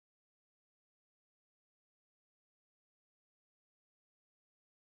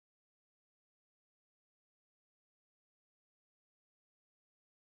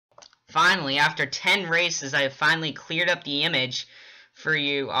Finally, after 10 races, I have finally cleared up the image for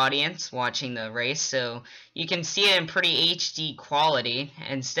you audience watching the race, so you can see it in pretty HD quality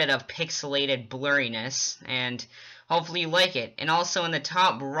instead of pixelated blurriness, and hopefully you like it. And also in the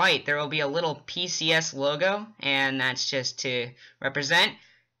top right, there will be a little PCS logo, and that's just to represent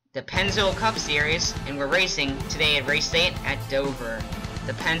the Pennzoil Cup Series, and we're racing today at race 8 at Dover.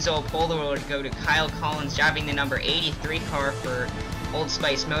 The Pennzoil pole will go to Kyle Collins driving the number 83 car for Old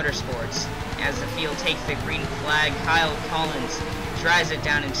Spice Motorsports. As the field takes the green flag, Kyle Collins drives it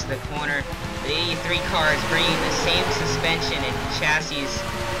down into the corner. The 83 car is bringing the same suspension and chassis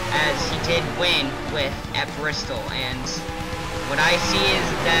as he did win with at Bristol, and what I see is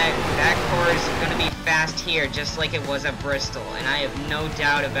that that car is going to be fast here just like it was at Bristol, and I have no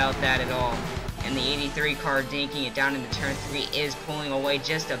doubt about that at all. And the 83 car dinking it down into turn 3 is pulling away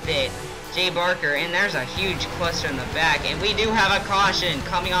just a bit. Jay Barker, and there's a huge cluster in the back, and we do have a caution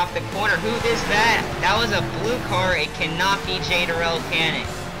coming off the corner. Who is that? That was a blue car. It cannot be Jay Durrell, can it?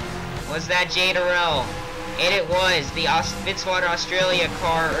 Was that Jay Durrell? And it was. The Fitzwater Australia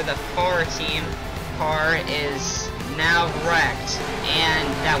car, or the FAR team car, is now wrecked, and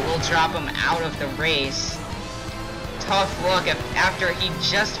that will drop him out of the race. Tough luck after he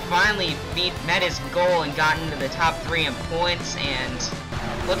just finally met his goal and got into the top 3 in points, and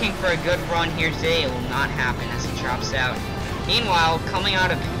looking for a good run here today. It will not happen as he drops out. Meanwhile, coming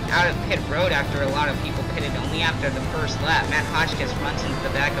out of pit road after a lot of people pitted only after the first lap, Matt Hotchkiss runs into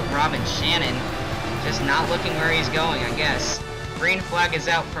the back of Robin Shannon, just not looking where he's going, I guess. Green flag is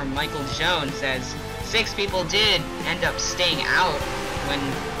out for Michael Jones, as 6 people did end up staying out when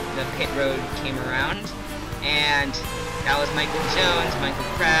the pit road came around. And that was Michael Jones, Michael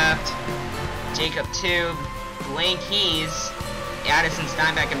Kraft, Jacob Tube, Blaine Keys, Addison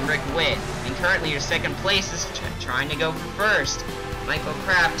Steinbeck, and Rick Witt. And currently your second place is trying to go for first. Michael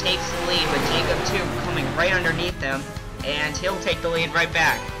Kraft takes the lead with Jacob Tube coming right underneath him, and he'll take the lead right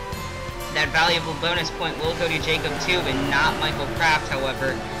back. That valuable bonus point will go to Jacob Tube and not Michael Kraft,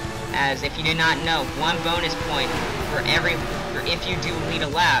 however, as if you did not know, 1 bonus point for if you do lead a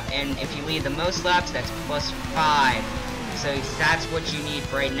lap, and if you lead the most laps, that's plus 5. So that's what you need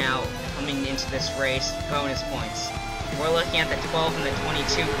right now coming into this race, bonus points. We're looking at the 12 and the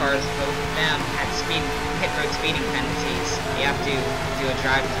 22 cars, both of them had pit road speeding penalties. They have to do a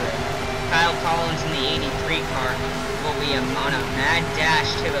drive-through. Kyle Collins in the 83 car will be on a mad dash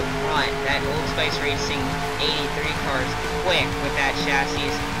to the front. That Old Spice Racing 83 car is quick with that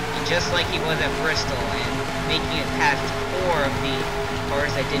chassis, just like he was at Bristol, and making it past 4 of the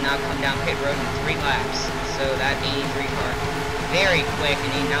cars that did not come down pit road in 3 laps. So that 83 car, very quick,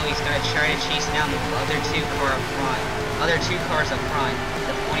 and now he's going to try to chase down the other 2 cars up front,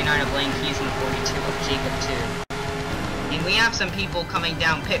 the 49 of Blaine Keys and the 42 of Jacob Tube. And we have some people coming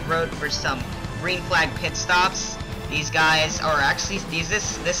down pit road for some green flag pit stops. These guys are actually,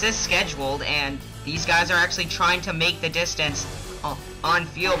 this is scheduled, and these guys are actually trying to make the distance on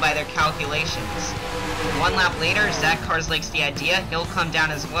field by their calculations. 1 lap later, Zach Karslake's the idea, he'll come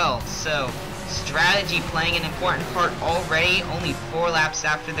down as well. So, strategy playing an important part already, only 4 laps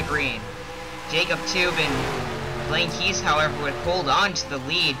after the green. Jacob Tube and Blaine Keys, however, would hold on to the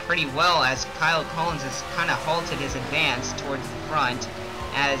lead pretty well, as Kyle Collins has kind of halted his advance towards the front,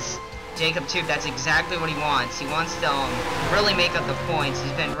 as Jacob Tube, that's exactly what he wants. He wants to really make up the points.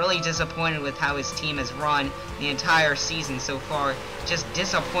 He's been really disappointed with how his team has run the entire season so far. Just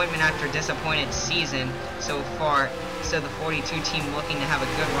disappointment after disappointed season so far. So the 42 team looking to have a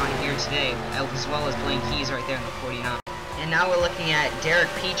good run here today, as well as Blaine Keys right there in the 49. And now we're looking at Derek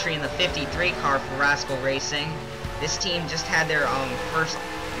Petrie in the 53 car for Rascal Racing. This team just had their first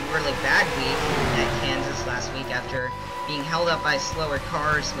really bad week at Kansas last week after being held up by slower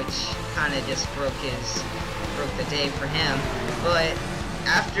cars, which kind of just broke the day for him. But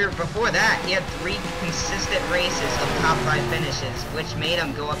before that, he had 3 consistent races of top 5 finishes, which made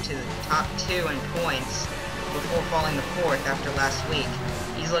him go up to the top 2 in points before falling to 4th after last week.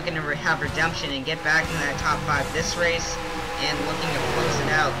 He's looking to have redemption and get back into that top 5 this race, and looking to close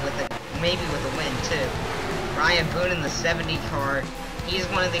it out with maybe with a win too. Ryan Boone in the 70 car. He's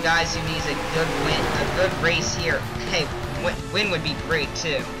one of the guys who needs a good win, a good race here. Hey, win would be great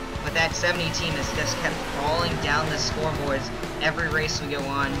too. But that 70 team has just kept falling down the scoreboards every race we go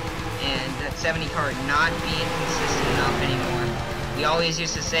on, and that 70 car not being consistent enough anymore. We always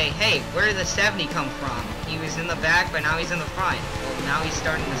used to say, hey, where did the 70 come from? He was in the back, but now he's in the front. Well, now he's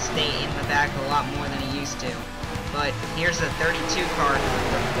starting to stay in the back a lot more than he used to. But here's the 32 car,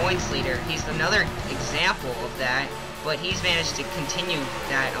 the points leader. He's another example of that. But he's managed to continue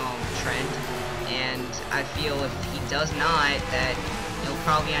that trend, and I feel if he does not, that He'll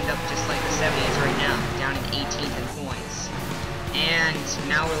probably end up just like the 70s right now, down in 18th in points. And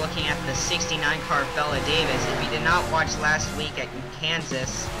now we're looking at the 69 car Bella Davis. If you did not watch last week at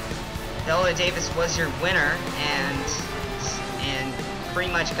Kansas, Bella Davis was your winner and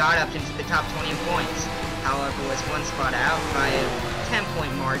pretty much got up into the top 20 in points. However, was one spot out by a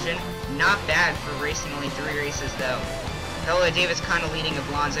 10-point margin. Not bad for racing only 3 races though. Bella Davis kind of leading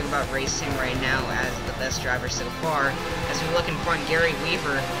Alonso about racing right now as the best driver so far. As we look in front, Gary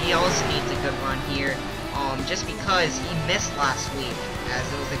Weaver, he also needs a good run here. Just because he missed last week,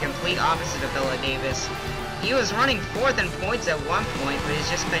 as it was the complete opposite of Bella Davis. He was running 4th in points at one point, but has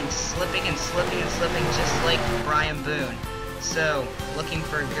just been slipping and slipping and slipping, just like Brian Boone. So, looking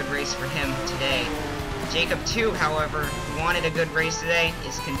for a good race for him today. Jacob 2, however, who wanted a good race today,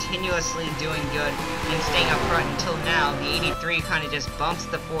 is continuously doing good and staying up front until now. The 83 kind of just bumps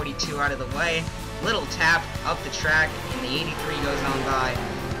the 42 out of the way. Little tap up the track, and the 83 goes on by.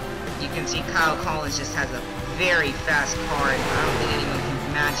 You can see Kyle Collins just has a very fast car, and I don't think anyone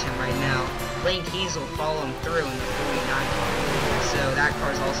can match him right now. Blaine Keys will follow him through in the 49 car, so that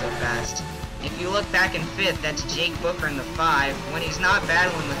car's also fast. If you look back in 5th, that's Jake Booker in the 5. When he's not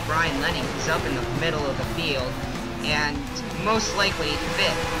battling with Brian Lenning, he's up in the middle of the field, and most likely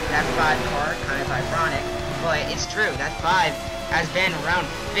 5th. That 5 car, kind of ironic, but it's true. That 5 has been around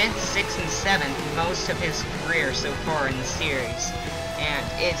 5th, 6th, and 7th most of his career so far in the series. And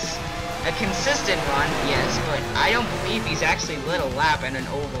it's a consistent run, yes, but I don't believe he's actually lit a lap in an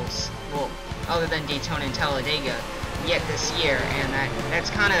ovals, well, other than Daytona and Talladega, yet this year, and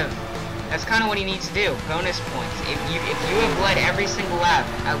that's kind of what he needs to do. Bonus points. If you have led every single lap,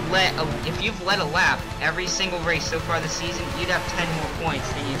 if you've led a lap every single race so far this season, you'd have 10 more points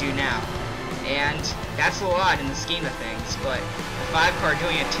than you do now, and that's a lot in the scheme of things. But the 5 car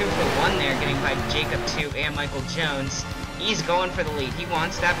doing a 2 for 1 there, getting by Jacob 2 and Michael Jones. He's going for the lead. He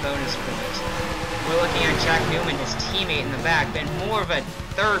wants that bonus point. We're looking at Jack Newman, his teammate in the back, been more of a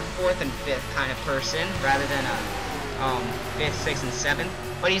 3rd, 4th, and 5th kind of person rather than a 5th, 6th, and 7th.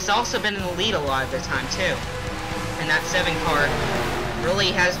 But he's also been in the lead a lot of the time too. And that 7 car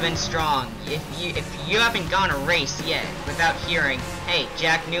really has been strong. If you haven't gone a race yet without hearing, hey,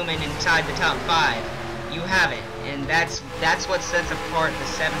 Jack Newman inside the top 5, you haven't. And that's what sets apart the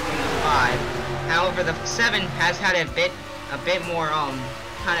 7 from the 5. However, the 7 has had a bit more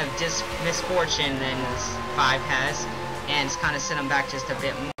kind of misfortune than this 5 has, and it's kind of set him back just a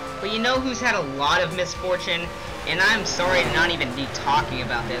bit more. But you know who's had a lot of misfortune, and I'm sorry to not even be talking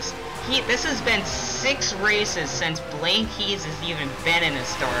about this. This has been 6 races since Blaine Keys has even been in a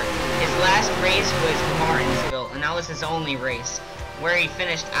start. His last race was Martinsville, and that was his only race, where he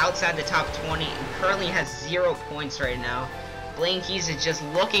finished outside the top 20 and currently has 0 points right now. Blaine Keys is just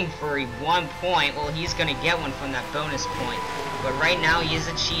looking for a 1 point. Well, he's going to get one from that bonus point. But right now, he is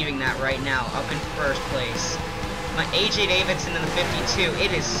achieving that right now, up in 1st place. My AJ Davidson in the 52,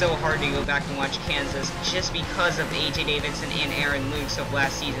 it is so hard to go back and watch Kansas just because of AJ Davidson and Aaron Lukes of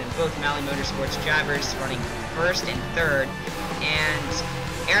last season. Both Malley Motorsports drivers running 1st and 3rd.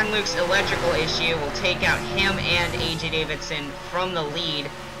 And Aaron Lukes' electrical issue will take out him and AJ Davidson from the lead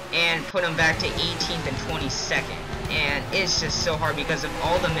and put him back to 18th and 22nd. And it's just so hard because of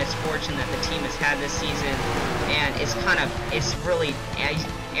all the misfortune that the team has had this season, and it's really,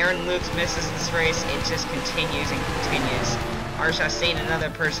 Aaron Lukes misses this race, it just continues and continues. Arsha Sain, another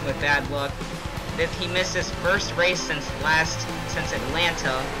person with bad luck, that he missed his 1st race since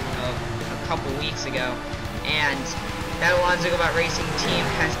Atlanta a couple weeks ago, and that Alonso Gobot Racing team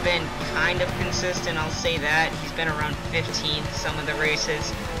has been kind of consistent, I'll say that. He's been around 15th some of the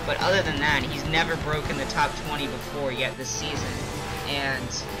races, but other than that, he's never broken the top 20 before yet this season.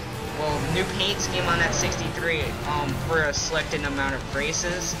 And, well, new paint scheme on that 63 for a selected amount of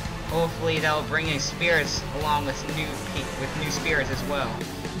races. Hopefully that'll bring in spirits along with new spirits as well.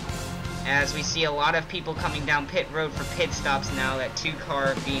 As we see a lot of people coming down pit road for pit stops now, that 2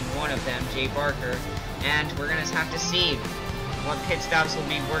 car being one of them, Jay Barker, and we're going to have to see what pit stops will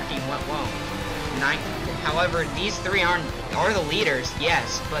be working, what won't. However, these 3 are the leaders,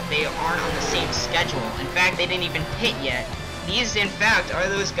 yes, but they aren't on the same schedule. In fact, they didn't even pit yet. These, in fact, are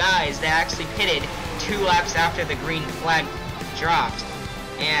those guys that actually pitted 2 laps after the green flag dropped.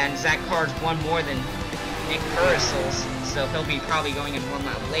 And Zach Card's 1 more than Nick Purcell's, so he'll be probably going in 1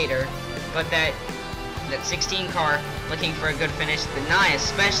 lap later. But that 16 car looking for a good finish, the 9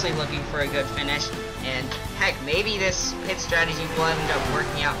 especially looking for a good finish, and heck, maybe this pit strategy will end up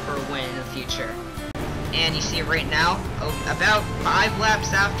working out for a win in the future. And you see right now, about 5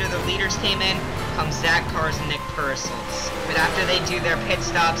 laps after the leaders came in, comes Zach Cars and Nick Purcell's. But after they do their pit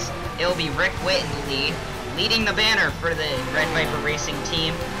stops, it'll be Rick Witt in the lead, leading the banner for the Red Viper Racing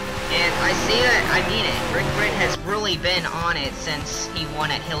team. And I say that, I mean it. Rick Britt has really been on it since he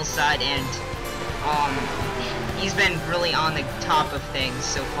won at Hillside, and he's been really on the top of things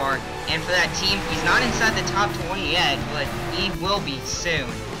so far. And for that team, he's not inside the top 20 yet, but he will be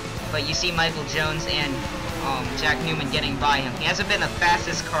soon. But you see Michael Jones and Jack Newman getting by him. He hasn't been the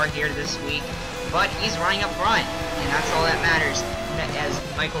fastest car here this week, but he's running up front, and that's all that matters. As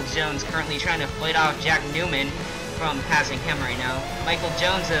Michael Jones currently trying to fight off Jack Newman from passing him right now. Michael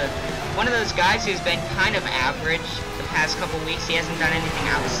Jones, one of those guys who's been kind of average the past couple weeks. He hasn't done anything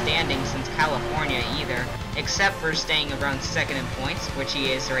outstanding since California either, except for staying around second in points, which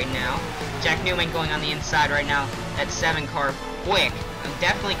he is right now. Jack Newman going on the inside right now. That 7 car, quick.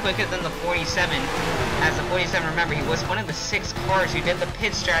 Definitely quicker than the 47. As the 47, remember, he was one of the 6 cars who did the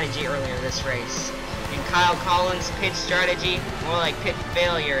pit strategy earlier this race. And Kyle Collins' pit strategy, more like pit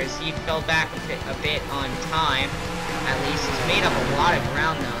failures. He fell back a bit on time. At least he's made up a lot of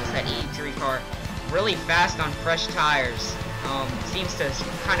ground though. That 83 car, really fast on fresh tires. Seems to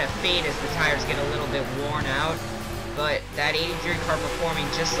kind of fade as the tires get a little bit worn out. But that 83 car performing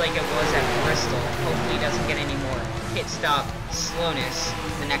just like it was at Bristol. Hopefully he doesn't get any more pit stop slowness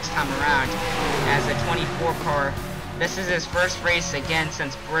the next time around. As a 24 car, this is his first race again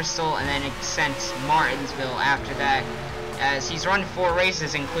since Bristol, and then since Martinsville after that. As he's run 4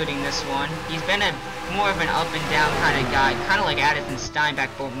 races including this one. He's been more of an up and down kind of guy, kind of like Addison Steinbeck,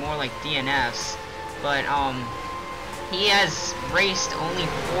 but more like DNFs. But he has raced only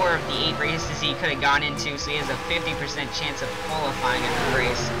 4 of the 8 races he could have gone into, so he has a 50% chance of qualifying in the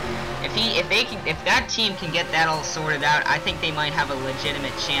race. If that team can get that all sorted out, I think they might have a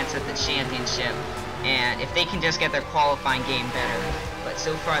legitimate chance at the championship. And if they can just get their qualifying game better. But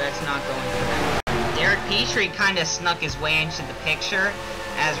so far that's not going for them. Derek Petrie kind of snuck his way into the picture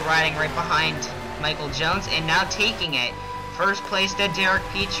as riding right behind Michael Jones, and now taking it. First place to Derek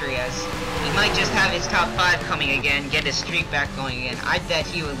Petrie, as he might just have his top 5 coming again, get his streak back going again. I bet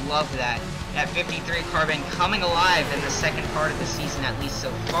he would love that. That 53 car been coming alive in the second part of the season, at least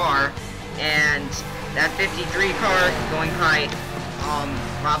so far. And that 53 car going by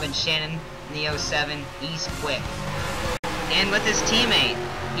Robin Shannon in the 07, he's quick. And with his teammate,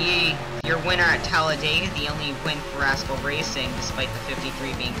 your winner at Talladega, the only win for Rascal Racing, despite the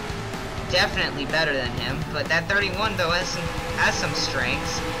 53 being definitely better than him. But that 31 though has some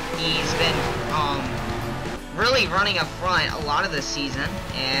strengths. He's been really running up front a lot of the season,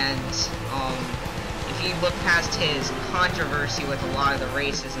 and if you look past his controversy with a lot of the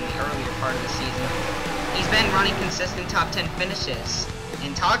races in the earlier part of the season, he's been running consistent top 10 finishes.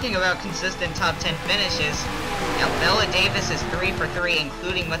 And talking about consistent top 10 finishes, Bella Davis is 3 for 3,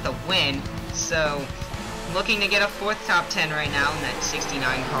 including with a win. So looking to get a 4th top 10 right now in that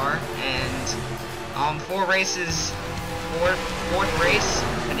 69 car. And 4 races, 4th race,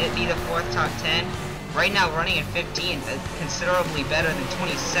 could it be the 4th top 10? Right now running at 15th, considerably better than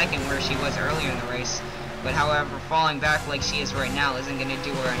 22nd where she was earlier in the race. But however, falling back like she is right now isn't going to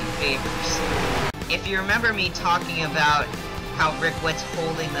do her any favors. If you remember me talking about how Rick Witt's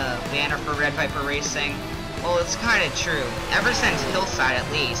holding the banner for Red Viper Racing, well, it's kind of true. Ever since Hillside,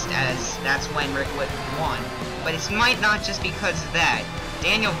 at least, as that's when Rick Witt won. But it might not just because of that.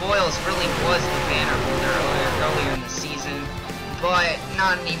 Daniel Boyles really was the banner holder earlier in the season, but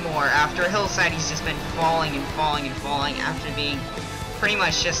not anymore. After Hillside, he's just been falling and falling and falling after being pretty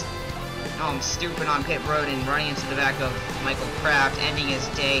much just stupid on pit road and running into the back of Michael Kraft, ending his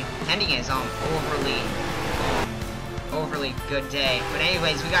overly good day. But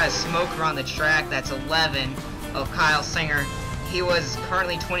anyways, we got a smoker on the track. That's 11 of Kyle Singer. He was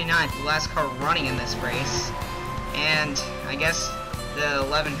currently 29th, the last car running in this race. And I guess the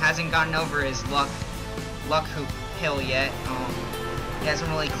 11 hasn't gotten over his luck hoop hill yet. He hasn't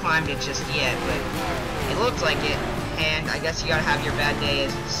really climbed it just yet, but it looks like it. And I guess you gotta have your bad day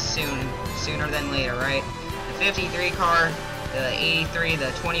sooner than later, right? The 53 car, the 83,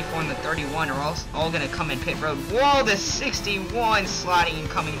 the 24, and the 31 are all gonna come in pit road. Whoa, the 61 sliding and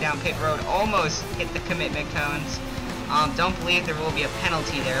coming down pit road almost hit the commitment cones. Don't believe there will be a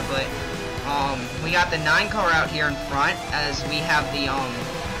penalty there, but we got the 9 car out here in front, as we have the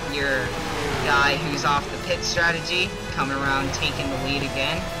your guy who's off the pit strategy coming around taking the lead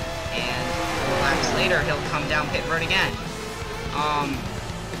again, and 4 laps later he'll come down pit road again.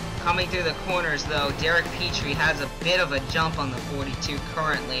 Coming through the corners though, Derek Petrie has a bit of a jump on the 42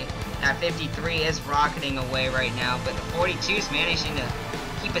 currently. That 53 is rocketing away right now, but the 42 is managing to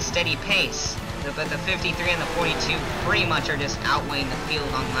keep a steady pace. But the 53 and the 42 pretty much are just outweighing the field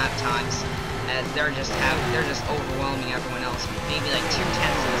on lap times, as they're just overwhelming everyone else. Maybe like 0.2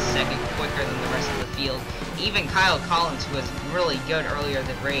 of a second quicker than the rest of the field. Even Kyle Collins, who was really good earlier in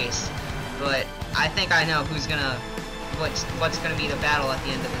the race. But I think I know what's gonna be the battle at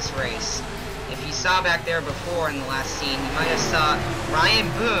the end of this race. If you saw back there before in the last scene, you might have saw Ryan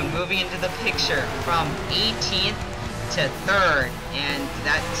Boone moving into the picture from 18th to 3rd, and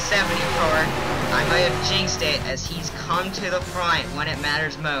that 70 car, I might have jinxed it as he's come to the front when it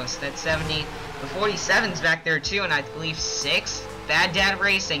matters most. That 70, the 47's back there too, and I believe 6th. Bad Dad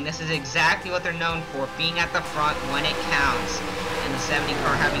Racing, this is exactly what they're known for, being at the front when it counts. And the 70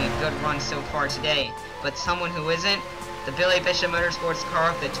 car having a good run so far today. But someone who isn't, the Billy Bishop Motorsports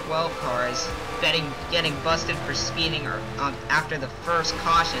car, the 12 car, is getting busted for speeding after the first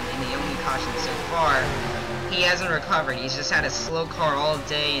caution, and the only caution so far. He hasn't recovered. He's just had a slow car all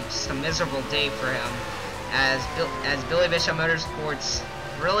day, and just a miserable day for him. As Billy Bishop Motorsports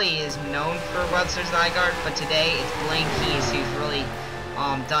really is known for Webster Zygarde, but today it's Blaine Keys who's really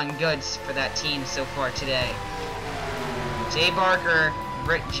done good for that team so far today. Jay Barker,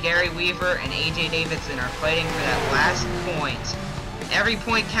 Gary Weaver, and AJ Davidson are fighting for that last point. Every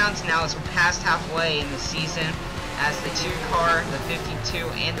point counts now as we're past halfway in the season, as the 2 car, the 52,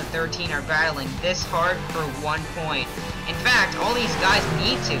 and the 13 are battling this hard for 1 point. In fact, all these guys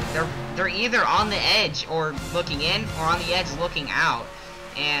need to. They're either on the edge or looking in, or on the edge looking out.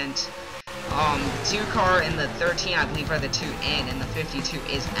 And the 2 car and the 13, I believe, are the 2 in, and the 52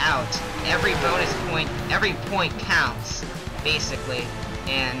 is out. Every bonus point, every point counts, basically.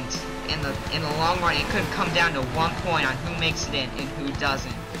 And in the long run, it could come down to 1 point on who makes it in and who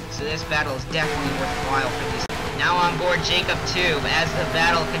doesn't. So this battle is definitely worthwhile for these. Now on board Jacob Tube, as the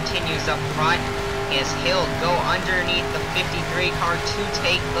battle continues up front, as Hill go underneath the 53 car to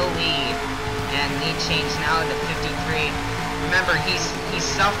take the lead. And lead change now to 53. Remember, he's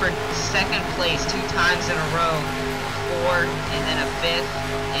suffered 2nd place 2 times in a row, 4th and then a 5th,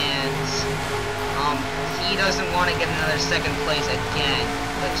 and he doesn't want to get another 2nd place again.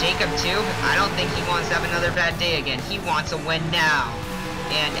 But Jacob Tube, I don't think he wants to have another bad day again. He wants a win now.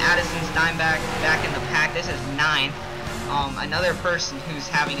 And Addison's Dimebag back in the pack. This is 9th. Another person who's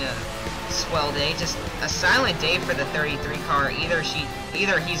having a swell day. Just a silent day for the 33 car. Either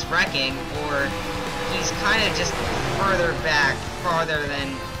he's wrecking, or he's kind of just further back, farther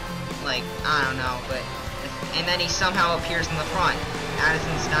than, like, I don't know. And then he somehow appears in the front.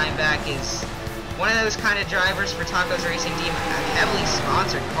 Addison's Dimebag is one of those kind of drivers for Tacos Racing Team. A heavily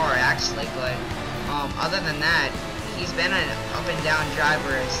sponsored car, actually, but other than that, he's been an up-and-down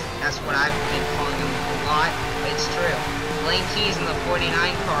driver. That's what I've been calling him a lot, but it's true. Blaine Keys in the 49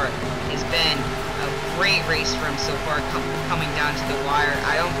 car has been a great race for him so far, coming down to the wire.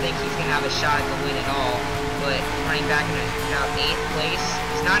 I don't think he's going to have a shot at the win at all, but running back in about 8th place.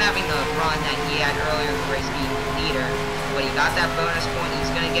 He's not having the run that he had earlier in the race, being the leader, but he got that bonus point.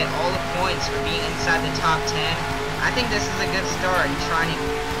 He's going to get all the points for being inside the top 10. I think this is a good start in trying to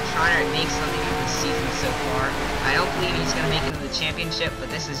make something of the season so far. I don't believe he's going to make it to the championship, but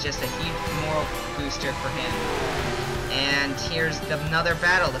this is just a huge moral booster for him. And here's another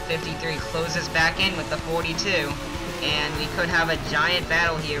battle. The 53 closes back in with the 42, and we could have a giant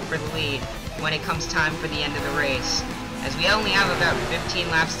battle here for the lead when it comes time for the end of the race, as we only have about 15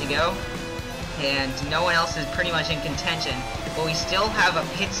 laps to go, and no one else is pretty much in contention, but we still have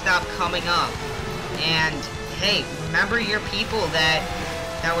a pit stop coming up. And hey, remember your people that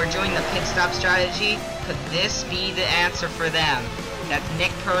were doing the pit stop strategy? Could this be the answer for them? That's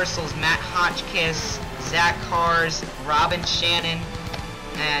Nick Purcell's, Matt Hotchkiss, Zach Cars, Robin Shannon,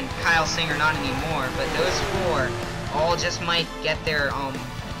 and Kyle Singer, not anymore, but those 4 all just might get their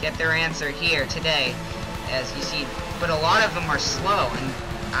answer here today, as you see. But a lot of them are slow, and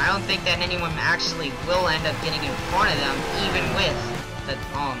I don't think that anyone actually will end up getting in front of them, even with the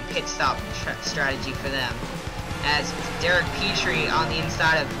pit stop strategy for them. As Derek Petrie on the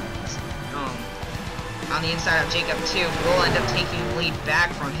inside of Jacob Tube will end up taking the lead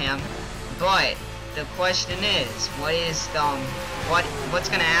back from him. But the question is, what's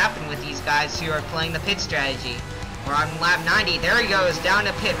going to happen with these guys who are playing the pit strategy? We're on lap 90. There he goes, down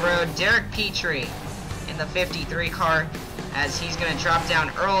to pit road. Derek Petrie in the 53 car, as he's going to drop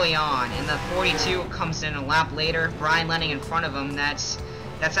down early on. And the 42 comes in a lap later. Brian Lenning in front of him. That's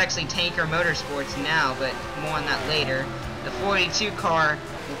actually Tanker Motorsports now, but more on that later. The 42 car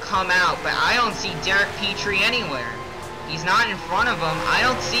will come out, but I don't see Derek Petrie anywhere. He's not in front of him. I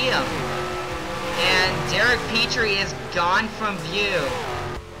don't see him. And Derek Petrie is gone from view.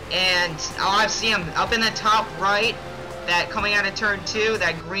 And I see him up in the top right, that coming out of turn 2,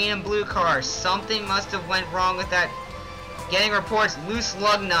 that green and blue car. Something must have went wrong with that Getting reports, loose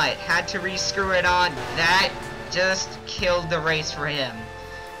lug nut, had to re-screw it on. That just killed the race for him.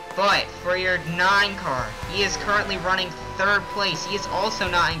 But for your 9 car, he is currently running 3rd place. He is also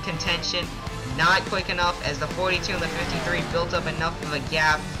not in contention, not quick enough, as the 42 and the 53 built up enough of a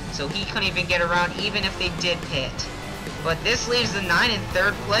gap, so he couldn't even get around even if they did pit. But this leaves the 9 in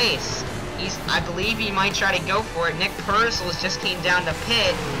 3rd place. I believe he might try to go for it. Nick Purcell just came down to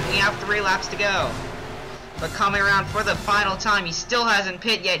pit. We have 3 laps to go. But coming around for the final time, he still hasn't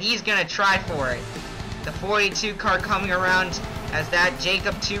pit yet. He's going to try for it. The 42 car coming around as that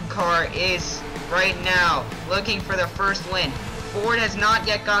Jacob Tube car is right now looking for the first win. Ford has not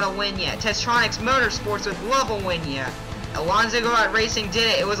yet got a win yet. Tektronix Motorsports would love a win yet. Alonso Go Racing did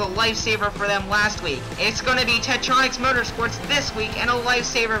it. It was a lifesaver for them last week. It's going to be Tektronix Motorsports this week and a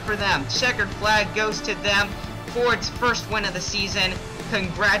lifesaver for them. Checkered flag goes to them. Ford's first win of the season.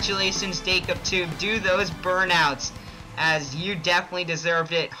 Congratulations, Jacob Tube. Do those burnouts, as you definitely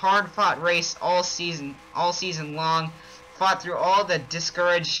deserved it. Hard fought race all season long. Fought through all the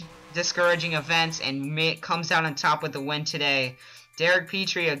discouraging events and comes out on top with the win today. Derek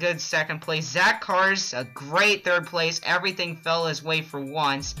Petrie, a good 2nd place. Zach Cars, a great 3rd place. Everything fell his way for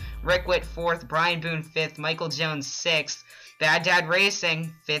once. Rick Witt 4th, Brian Boone 5th, Michael Jones 6th. Bad Dad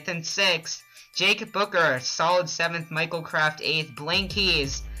Racing 5th and 6th. Jake Booker, solid 7th. Michael Kraft 8th. Blaine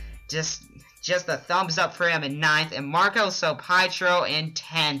Keys, just a thumbs up for him in 9th. And Marco Sopitro in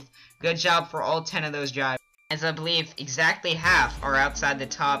 10th. Good job for all 10 of those drivers, as I believe exactly half are outside the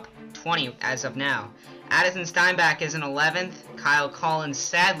top 20 as of now. Addison Steinbach is in 11th. Kyle Collins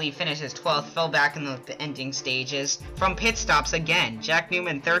sadly finishes 12th, fell back in the ending stages from pit stops again. Jack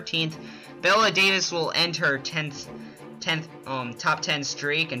Newman 13th. Bella Davis will end her 10th top 10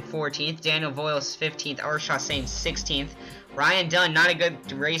 streak and 14th. Daniel Voiles 15th. Arsha Sain 16th. Ryan Dunn, not a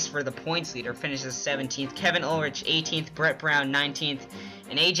good race for the points leader, finishes 17th. Kevin Ulrich 18th. Brett Brown 19th.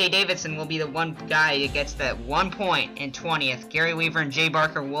 And AJ Davidson will be the one guy that gets that 1 point in 20th. Gary Weaver and Jay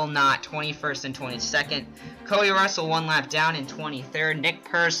Barker will not, 21st and 22nd. Cody Russell 1 lap down in 23rd. Nick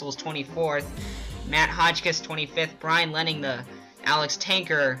Purcell's 24th. Matt Hodgkiss 25th. Brian Lenning, the Alex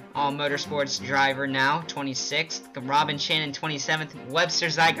Tanker All Motorsports driver now, 26th. Robin Shannon 27th. Webster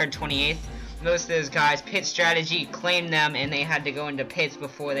Zygarde 28th. Most of those guys, pit strategy claimed them and they had to go into pits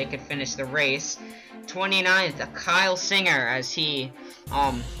before they could finish the race. 29th, Kyle Singer, as he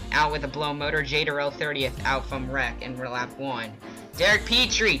out with a blown motor. Jay Durrell 30th, out from wreck in lap 1. Derek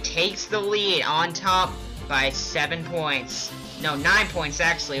Petrie takes the lead on top by 7 points. No, 9 points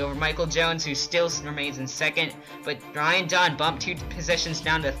actually, over Michael Jones, who still remains in 2nd. But Ryan Dunn bumped 2 positions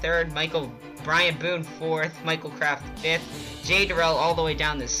down to 3rd. Brian Boone 4th. Michael Kraft 5th. Jay Durrell all the way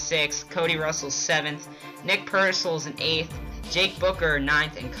down to 6th. Cody Russell 7th. Nick Purcell's in 8th. Jake Booker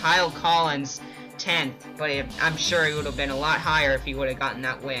 9th. And Kyle Collins 10th. But I'm sure he would have been a lot higher if he would have gotten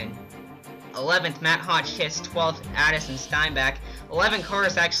that win. 11th, Matt Hodgkiss. 12th, Addison Steinbach. 11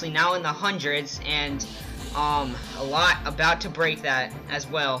 cars actually now in the hundreds, and a lot about to break that as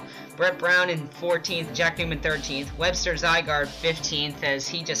well. Brett Brown in 14th, Jack Newman 13th, Webster Zygarde 15th, as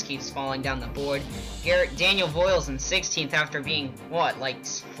he just keeps falling down the board. Daniel Voiles in 16th after being, like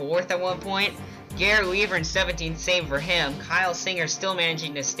 4th at one point. Garrett Weaver in 17th, same for him. Kyle Singer still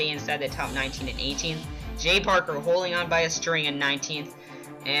managing to stay inside the top 19 and 18th. Jay Parker holding on by a string in 19th.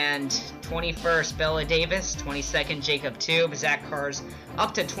 And 21st, Bella Davis. 22nd, Jacob Tube. Zach Cars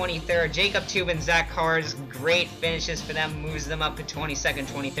up to 23rd. Jacob Tube and Zach Cars, great finishes for them. Moves them up to 22nd,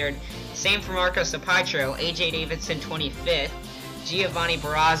 23rd. Same for Marco Sopitro. AJ Davidson, 25th. Giovanni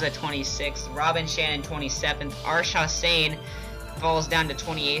Barraza, 26th. Robin Shannon, 27th. Arsha Sain falls down to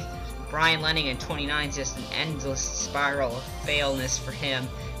 28th. Brian Lenning in 29th. Just an endless spiral of failness for him.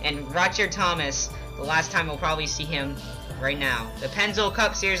 And Roger Thomas, the last time we'll probably see him right now. The Pennzoil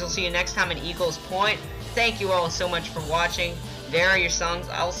Cup Series will see you next time in Eagles Point. Thank you all so much for watching. There are your songs.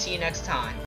 I'll see you next time.